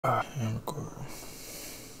I'm recording.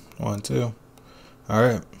 1, 2. All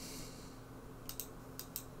right.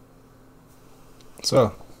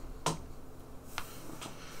 So,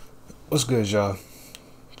 what's good, y'all?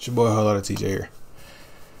 It's your boy, Whole Lotta TJ here.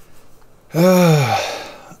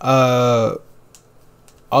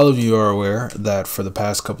 All of you are aware that for the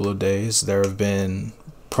past couple of days there have been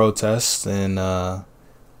protests and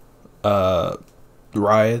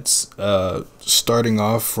riots, starting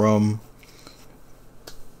off from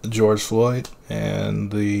George Floyd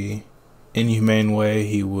and the inhumane way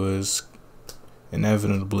he was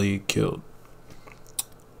inevitably killed.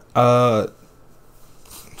 I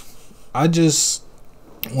just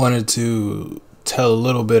wanted to tell a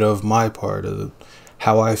little bit of my part of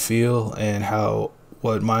how I feel and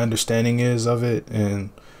what my understanding is of it and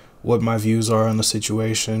what my views are on the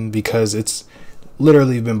situation, because it's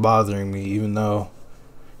literally been bothering me, even though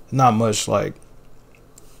not much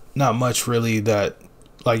really that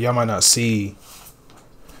y'all might not see.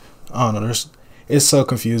 I don't know, it's so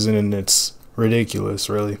confusing and it's ridiculous,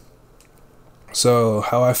 really. So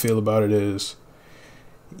how I feel about it is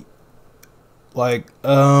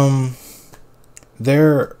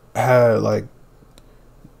there are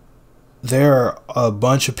a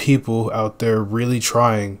bunch of people out there really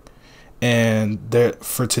trying, and there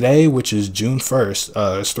for today, which is June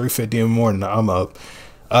 1st, it's 3:50 in the morning, I'm up.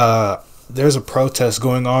 There's a protest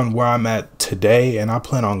going on where I'm at today, and I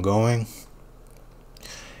plan on going.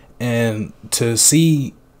 And to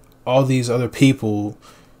see all these other people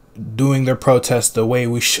doing their protest the way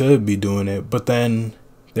we should be doing it, but then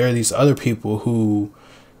there are these other people who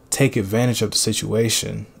take advantage of the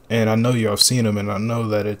situation. And I know y'all have seen them, and I know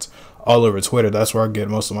that it's all over Twitter. That's where I get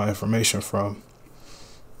most of my information from.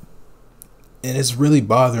 And it's really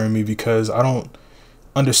bothering me because I don't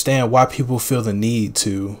understand why people feel the need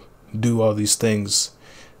to do all these things.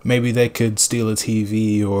 Maybe they could steal a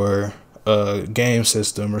TV or a game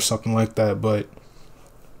system or something like that, but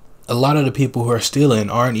a lot of the people who are stealing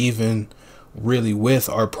aren't even really with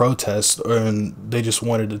our protests, and they just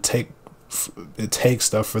wanted to take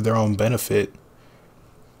stuff for their own benefit.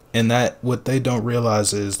 And that what they don't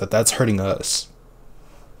realize is that that's hurting us.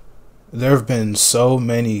 There have been so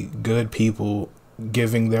many good people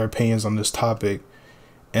giving their opinions on this topic,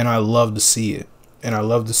 and I love to see it. And I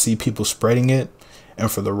love to see people spreading it.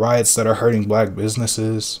 And for the riots that are hurting black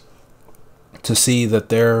businesses, to see that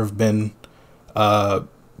there have been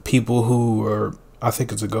people who are, I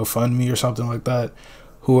think it's a GoFundMe or something like that,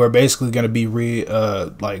 who are basically going to be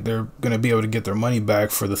they're going to be able to get their money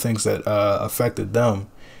back for the things that affected them.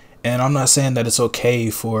 And I'm not saying that it's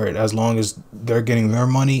okay for it as long as they're getting their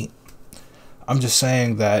money. I'm just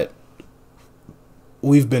saying that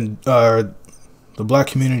we've been the black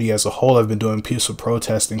community as a whole have been doing peaceful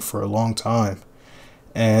protesting for a long time.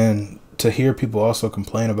 And to hear people also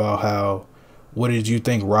complain about how, what did you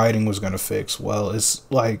think rioting was going to fix? Well, it's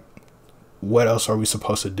like, what else are we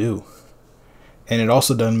supposed to do? And it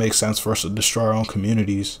also doesn't make sense for us to destroy our own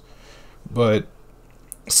communities. But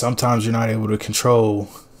sometimes you're not able to control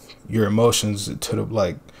your emotions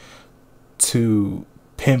to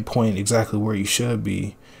pinpoint exactly where you should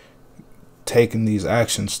be taking these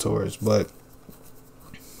actions towards. But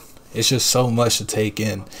it's just so much to take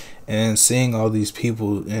in, and seeing all these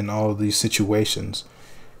people in all these situations,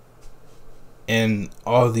 and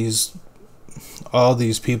all these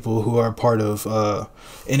people who are part of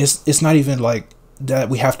and it's not even like that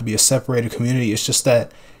we have to be a separated community. It's just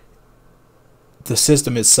that the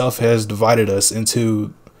system itself has divided us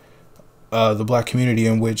into the black community,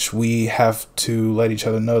 in which we have to let each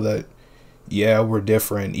other know that, yeah, we're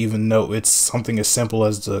different, even though it's something as simple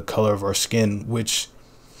as the color of our skin, which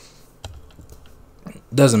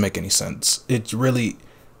doesn't make any sense.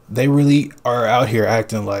 They really are out here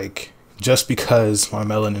acting like just because my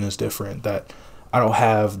melanin is different, that I don't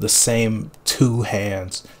have the same 2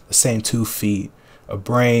 hands, the same 2 feet, a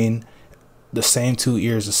brain, the same 2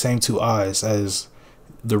 ears, the same 2 eyes as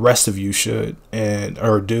the rest of you should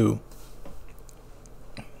or do.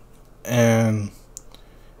 And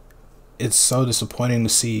it's so disappointing to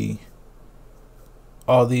see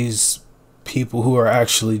all these people who are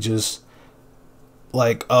actually just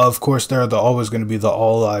of course they're always going to be the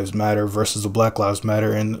all lives matter versus the black lives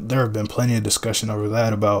matter, and there have been plenty of discussion over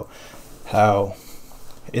that, about how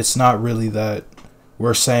it's not really that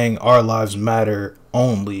we're saying our lives matter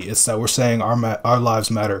only, it's that we're saying our lives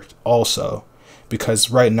matter also, because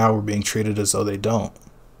right now we're being treated as though they don't.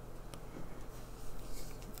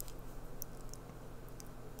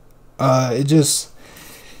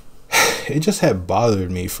 It just had bothered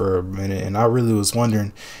me for a minute, and I really was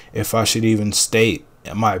wondering if I should even state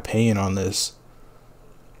my opinion on this.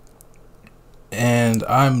 And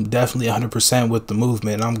I'm definitely 100% with the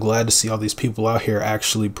movement. I'm glad to see all these people out here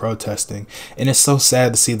actually protesting. And it's so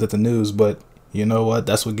sad to see that the news, but you know what?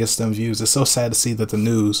 That's what gets them views. It's so sad to see that the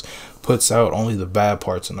news puts out only the bad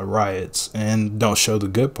parts in the riots and don't show the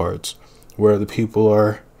good parts, where the people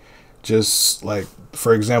are just like,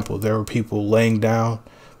 for example, there were people laying down,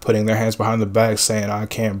 putting their hands behind their back, saying, "I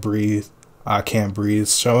can't breathe. I can't breathe,"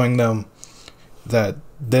 showing them that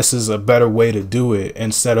this is a better way to do it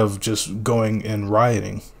instead of just going and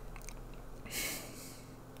rioting.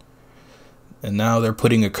 And now they're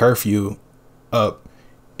putting a curfew up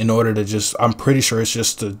in order to just, I'm pretty sure it's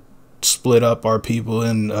just to split up our people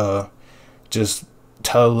and just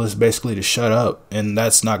tell us basically to shut up. And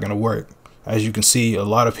that's not going to work. As you can see, a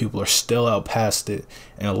lot of people are still out past it,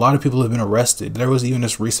 and a lot of people have been arrested. There was even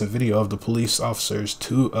this recent video of the police officers,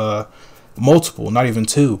 multiple, not even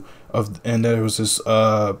two, and there was this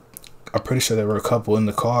I'm pretty sure there were a couple in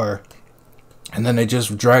the car, and then they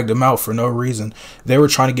just dragged them out for no reason. They were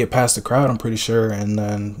trying to get past the crowd, I'm pretty sure, and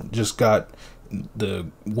then the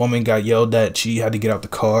woman got yelled at. She had to get out the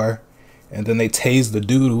car, and then they tased the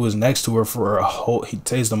dude who was next to her he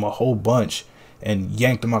tased him a whole bunch and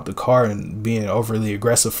yanked him out the car, and being overly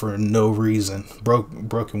aggressive for no reason,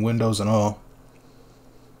 broken windows and all.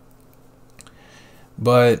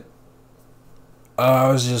 But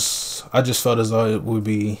I just felt as though it would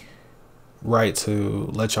be right to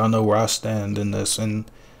let y'all know where I stand in this and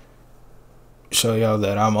show y'all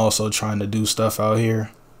that I'm also trying to do stuff out here.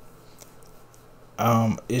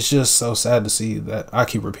 It's just so sad to see that, I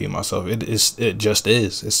keep repeating myself, it just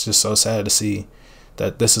is. It's just so sad to see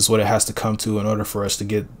that this is what it has to come to in order for us to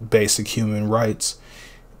get basic human rights,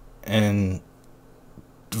 and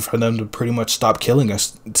for them to pretty much stop killing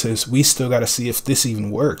us. We still got to see if this even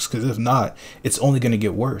works, because if not, it's only going to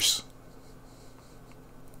get worse.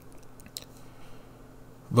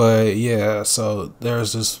 But yeah, so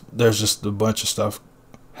there's just a bunch of stuff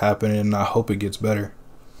happening, and I hope it gets better.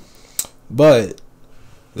 But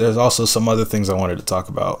there's also some other things I wanted to talk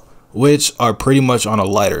about, which are pretty much on a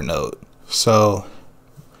lighter note. So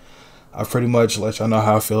I pretty much let y'all know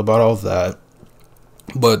how I feel about all of that.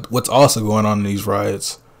 But what's also going on in these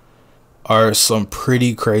riots are some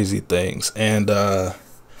pretty crazy things, and I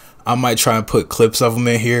might try and put clips of them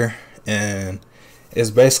in here. And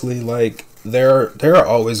it's basically like there are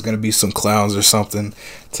always going to be some clowns or something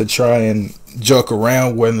to try and joke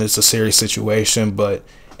around when it's a serious situation, but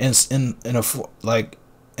in some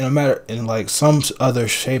other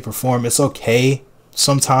shape or form, it's okay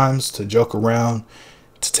sometimes to joke around,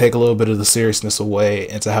 to take a little bit of the seriousness away,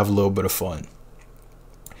 and to have a little bit of fun.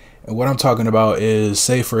 And what I'm talking about is,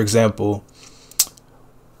 say for example,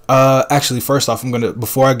 actually first off,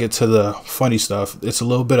 before I get to the funny stuff, it's a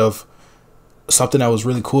little bit of something that was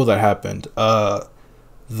really cool that happened. The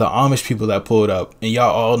Amish people that pulled up, and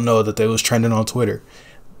y'all all know that they was trending on Twitter.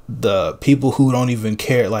 The people who don't even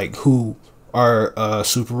care, like who are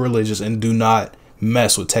super religious and do not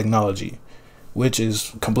mess with technology, which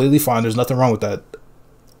is completely fine. There's nothing wrong with that.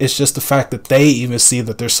 It's just the fact that they even see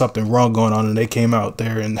that there's something wrong going on, and they came out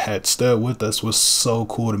there and had stood with us, was so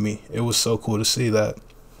cool to me. It was so cool to see that.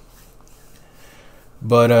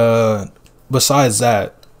 But besides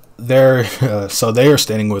that, so they are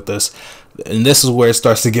standing with us, and this is where it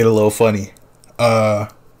starts to get a little funny. What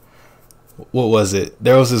was it?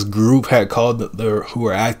 There was this group had called who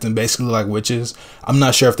were acting basically like witches. I'm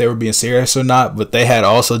not sure if they were being serious or not, but they had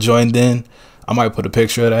also joined in. I might put a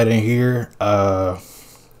picture of that in here.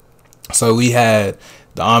 So we had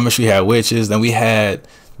the Amish, we had witches, then we had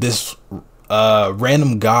this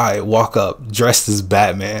random guy walk up dressed as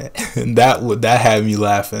Batman, and that had me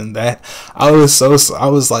laughing. I was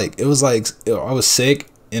sick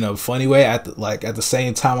in a funny way. At the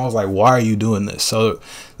same time, I was like, why are you doing this? So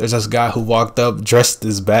there's this guy who walked up dressed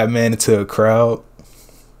as Batman into a crowd.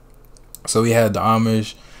 So we had the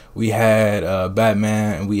Amish, we had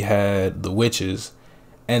Batman, and we had the witches,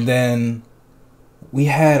 and then we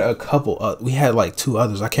had a couple. We had like two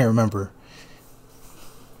others. I can't remember.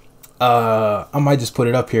 I might just put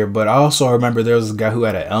it up here, but I also remember there was a guy who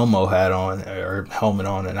had an Elmo hat on, or helmet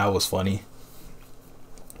on, and that was funny.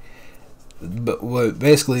 But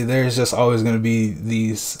basically, there's just always going to be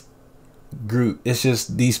these it's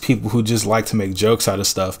just these people who just like to make jokes out of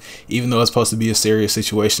stuff, even though it's supposed to be a serious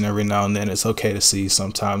situation. Every now and then, it's okay to see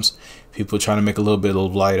sometimes people trying to make a little bit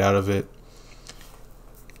of light out of it.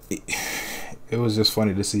 It was just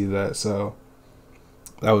funny to see that, so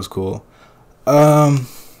that was cool. A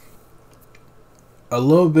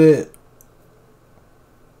little bit.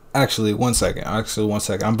 Actually, one second. I'm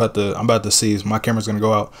about to see. My camera's gonna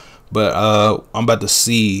go out, but I'm about to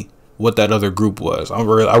see what that other group was. I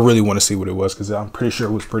really want to see what it was because I'm pretty sure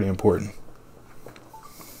it was pretty important.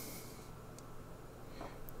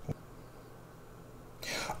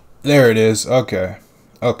 There it is. Okay.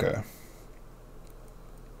 Okay.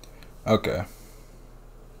 Okay.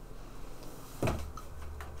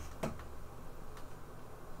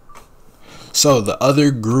 So the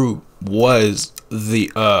other group was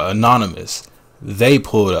the Anonymous. They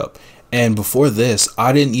pulled up. And before this,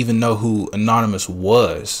 I didn't even know who Anonymous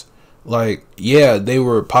was. Like, yeah, they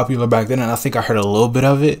were popular back then, and I think I heard a little bit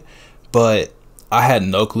of it, but I had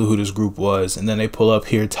no clue who this group was. And then they pull up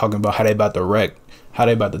here talking about how they about to wreck, how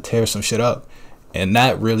they about to tear some shit up. And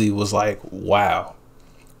that really was like, wow.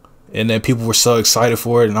 And then people were so excited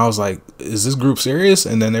for it, and I was like, "Is this group serious?"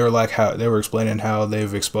 And then they were like, how they were explaining how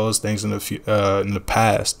they've exposed things in the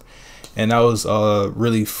past, and that was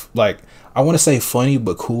really like, I want to say funny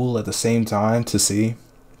but cool at the same time to see.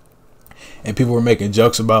 And people were making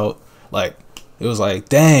jokes about, like, it was like,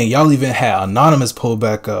 dang, y'all even had Anonymous pull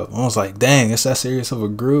back up. I was like, dang, it's that serious of a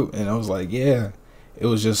group? And I was like, yeah. It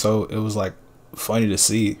was just so, it was like funny to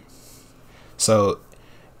see. So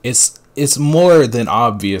it's more than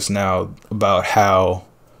obvious now about how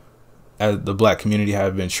the black community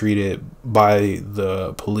have been treated by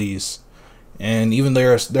the police. And even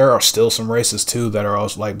there are still some racists too that are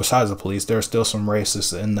also, like, besides the police, there are still some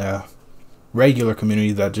racists in the regular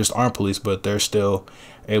community that just aren't police, but they're still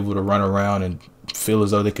able to run around and feel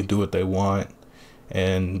as though they can do what they want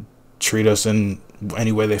and treat us in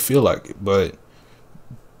any way they feel like it. But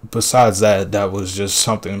besides that, that was just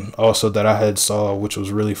something also that I had saw, which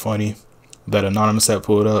was really funny, that Anonymous had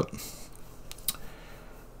pulled up.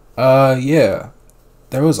 Yeah,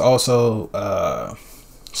 there was also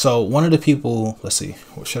so one of the people, let's see,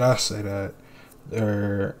 what should I say that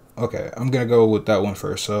there? Okay, I'm gonna go with that one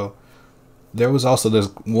first. So there was also this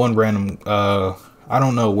one random, I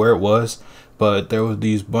don't know where it was, but there was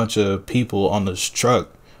these bunch of people on this truck,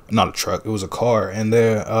 not a truck, it was a car, and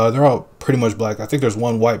they're all pretty much black. I think there's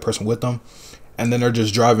one white person with them, and then they're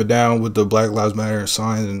just driving down with the Black Lives Matter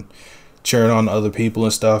signs and cheering on other people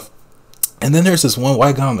and stuff. And then there's this one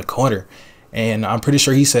white guy on the corner, and I'm pretty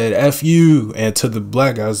sure he said "F you" and to the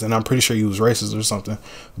black guys, and I'm pretty sure he was racist or something.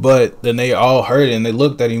 But then they all heard it and they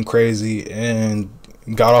looked at him crazy and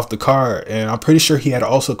got off the car, and I'm pretty sure he had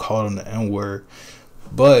also called him the N-word.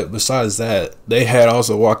 But besides that, they had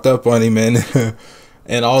also walked up on him and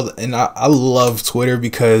I love Twitter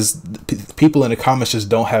because people in the comments just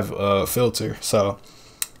don't have a filter. So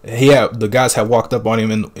the guys had walked up on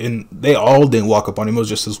him, and they all didn't walk up on him. It was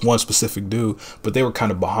just this one specific dude, but they were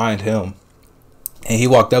kind of behind him. And he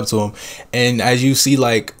walked up to him, and as you see,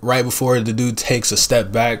 like, right before the dude takes a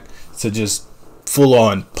step back to just full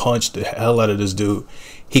on punch the hell out of this dude,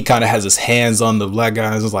 he kind of has his hands on the black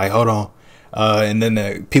guy and was like, hold on. And then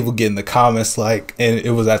the people get in the comments, like, and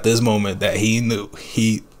it was at this moment that he knew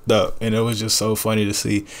he up, and it was just so funny to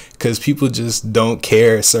see because people just don't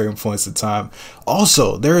care at certain points of time.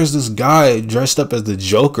 Also, there is this guy dressed up as the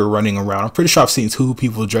Joker running around. I'm pretty sure I've seen 2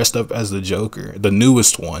 people dressed up as the Joker, the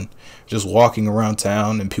newest one, just walking around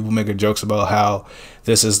town, and people making jokes about how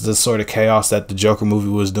this is the sort of chaos that the Joker movie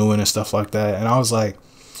was doing and stuff like that. And I was like,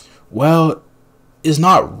 well, it's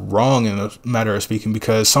not wrong in a matter of speaking,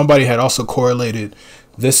 because somebody had also correlated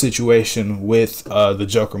this situation with the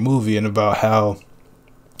Joker movie, and about how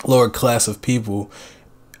lower class of people,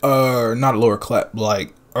 or not lower class,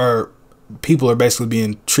 like, or people are basically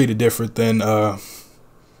being treated different than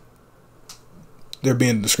they're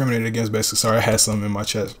being discriminated against, basically. Sorry, I had something in my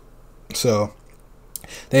chest. So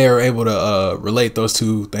they are able to relate those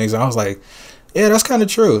two things, and I was like, yeah, that's kind of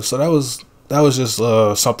true. So that was just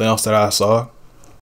something else that I saw.